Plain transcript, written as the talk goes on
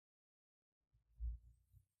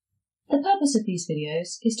The purpose of these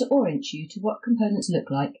videos is to orient you to what components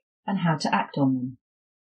look like and how to act on them.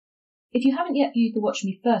 If you haven't yet viewed the Watch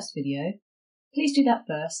Me First video, please do that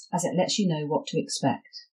first, as it lets you know what to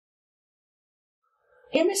expect.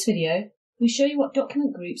 In this video, we show you what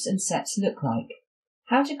document groups and sets look like,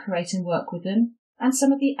 how to create and work with them, and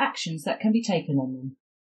some of the actions that can be taken on them,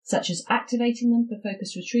 such as activating them for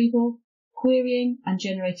focused retrieval, querying, and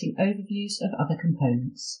generating overviews of other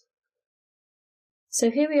components. So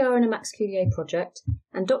here we are in a MAXQDA project,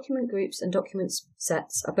 and document groups and document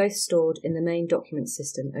sets are both stored in the main document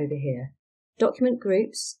system over here. Document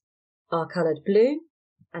groups are coloured blue,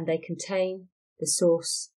 and they contain the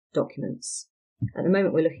source documents. At the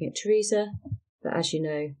moment we're looking at Teresa, but as you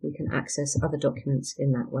know, we can access other documents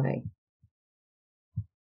in that way.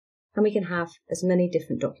 And we can have as many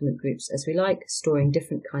different document groups as we like, storing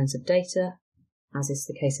different kinds of data, as is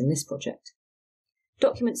the case in this project.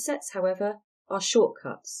 Document sets, however, are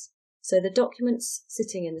shortcuts. So the documents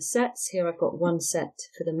sitting in the sets, here I've got one set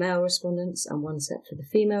for the male respondents and one set for the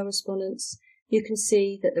female respondents. You can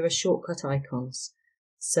see that there are shortcut icons.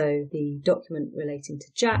 So the document relating to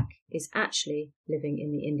Jack is actually living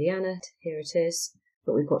in the Indiana, here it is,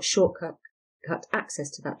 but we've got shortcut access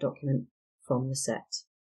to that document from the set.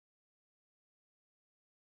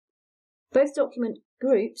 Both document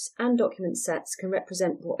groups and document sets can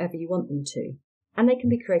represent whatever you want them to, and they can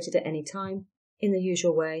be created at any time in the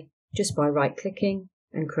usual way, just by right-clicking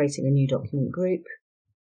and creating a new document group,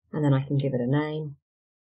 and then I can give it a name.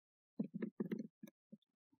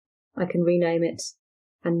 I can rename it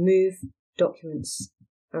and move documents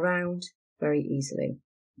around very easily.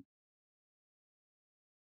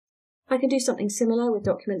 I can do something similar with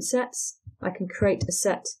document sets. I can create a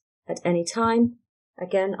set at any time.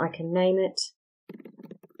 Again, I can name it,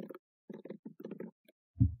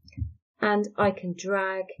 and I can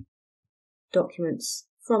drag documents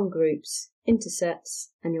from groups into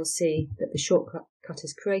sets, and you'll see that the shortcut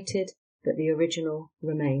is created, but the original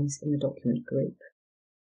remains in the document group.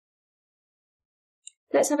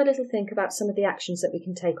 Let's have a little think about some of the actions that we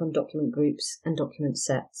can take on document groups and document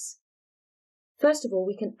sets. First of all,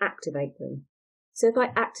 we can activate them. So if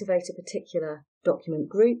I activate a particular document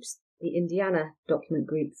group, the Indiana document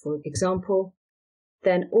group for example,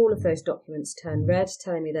 then all of those documents turn red,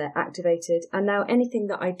 telling me they're activated, and now anything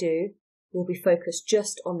that I do will be focused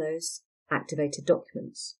just on those activated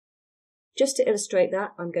documents. Just to illustrate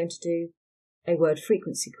that, I'm going to do a word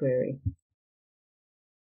frequency query.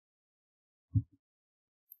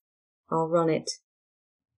 I'll run it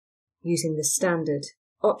using the standard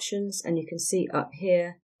options, and you can see up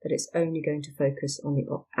here that it's only going to focus on the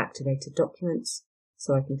activated documents.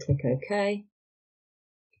 So I can click OK.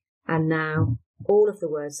 And now all of the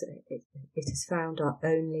words that it has found are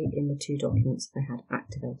only in the two documents I had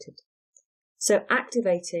activated. So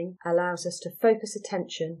activating allows us to focus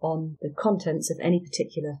attention on the contents of any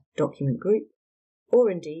particular document group,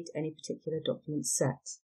 or indeed any particular document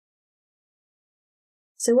set.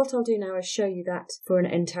 So what I'll do now is show you that for an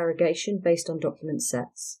interrogation based on document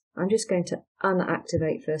sets. I'm just going to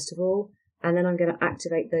unactivate first of all, and then I'm going to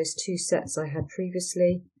activate those two sets I had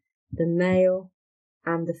previously, the male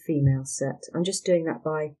and the female set. I'm just doing that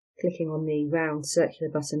by clicking on the round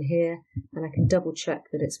circular button here, and I can double check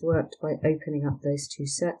that it's worked by opening up those two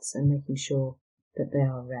sets and making sure that they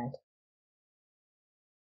are red.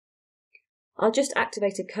 I'll just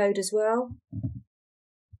activate a code as well.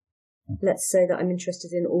 Let's say that I'm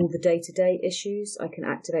interested in all the day-to-day issues. I can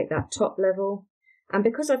activate that top level. And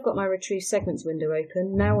because I've got my Retrieve Segments window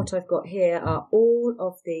open, now what I've got here are all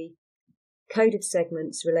of the coded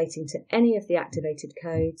segments relating to any of the activated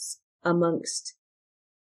codes amongst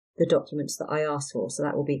the documents that I asked for. So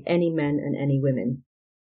that will be any men and any women.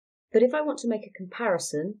 But if I want to make a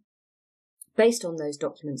comparison based on those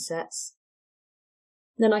document sets,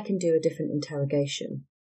 then I can do a different interrogation.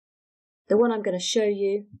 The one I'm going to show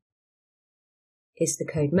you is the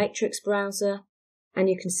Code Matrix browser, and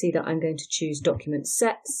you can see that I'm going to choose document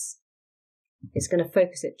sets. It's going to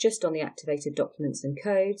focus it just on the activated documents and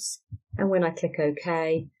codes, and when I click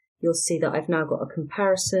OK, you'll see that I've now got a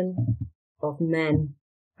comparison of men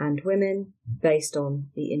and women based on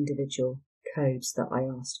the individual codes that I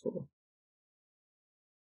asked for.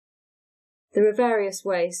 There are various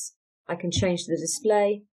ways I can change the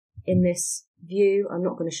display in this view. I'm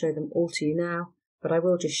not going to show them all to you now, but I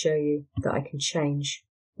will just show you that I can change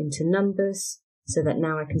into numbers so that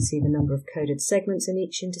now I can see the number of coded segments in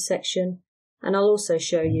each intersection. And I'll also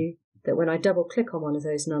show you that when I double click on one of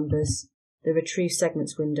those numbers, the Retrieve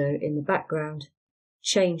Segments window in the background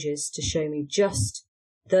changes to show me just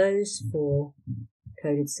those 4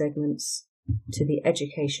 coded segments to the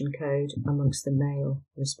education code amongst the male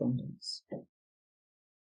respondents.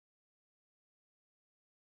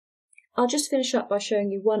 I'll just finish up by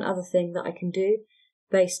showing you one other thing that I can do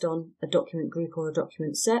based on a document group or a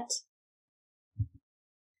document set,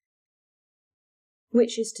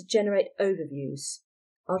 which is to generate overviews.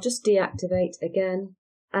 I'll just deactivate again,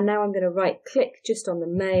 and now I'm going to right-click just on the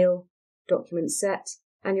male document set,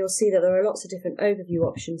 and you'll see that there are lots of different overview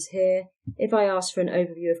options here. If I ask for an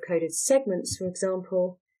overview of coded segments, for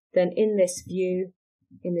example, then in this view,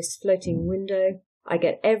 in this floating window, I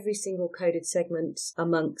get every single coded segment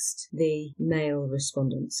amongst the male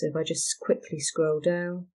respondents. So if I just quickly scroll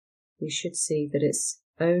down, we should see that it's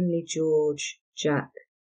only George, Jack,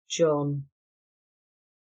 John,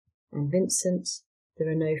 and Vincent. There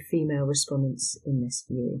are no female respondents in this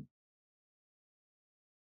view.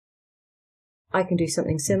 I can do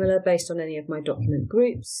something similar based on any of my document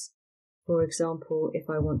groups. For example, if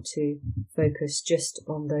I want to focus just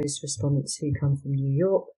on those respondents who come from New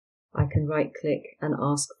York, I can right-click and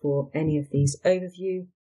ask for any of these overview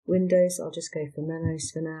windows. I'll just go for memos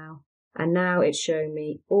for now. And now it's showing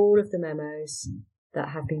me all of the memos that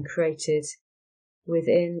have been created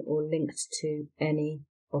within or linked to any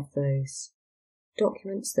of those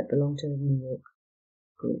documents that belong to the New York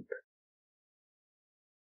group.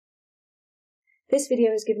 This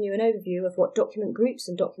video has given you an overview of what document groups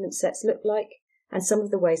and document sets look like and some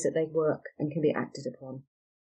of the ways that they work and can be acted upon.